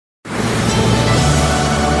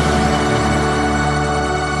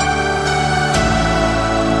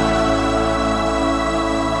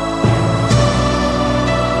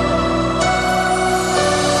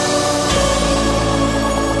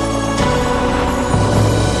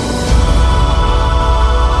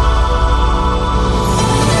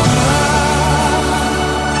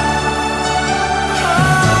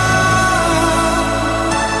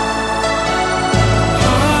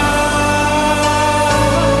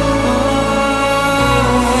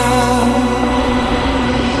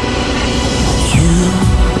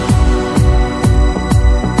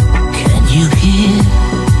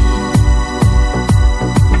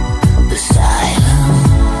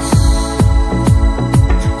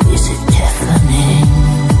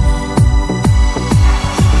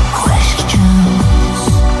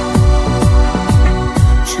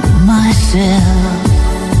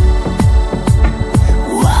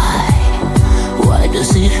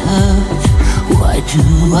touch, why do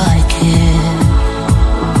I care?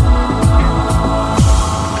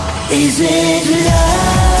 Is it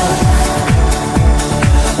love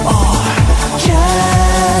or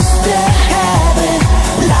just a habit,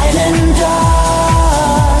 light and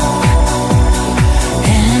dark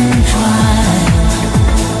entwined?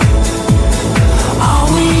 Are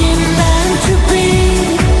we meant to be,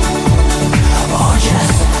 or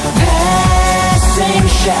just passing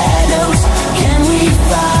shadows? Can we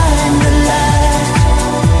find the light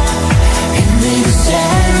in this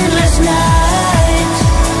endless night?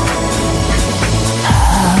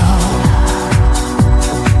 How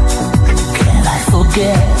can I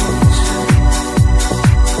forget?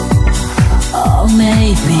 Or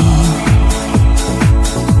maybe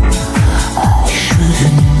I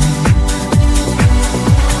shouldn't.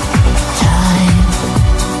 Time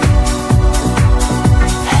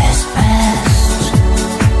has passed.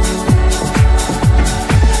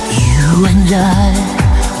 You and I,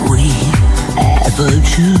 we ever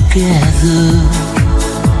together.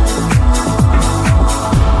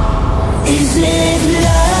 Is it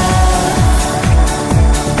love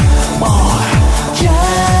or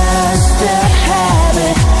just a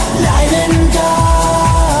habit, light and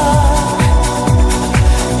dark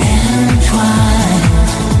entwined?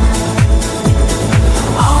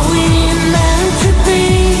 Are we meant to be,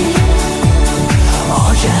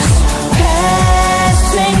 or just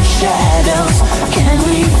passing shadows? Can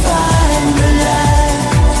we find the light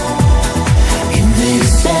in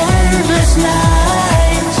this endless night?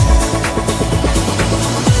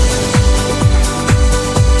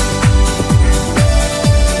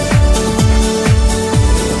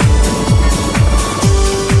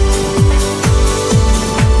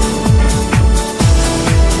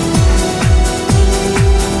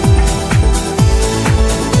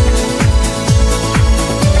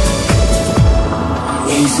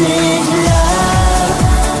 Is it love?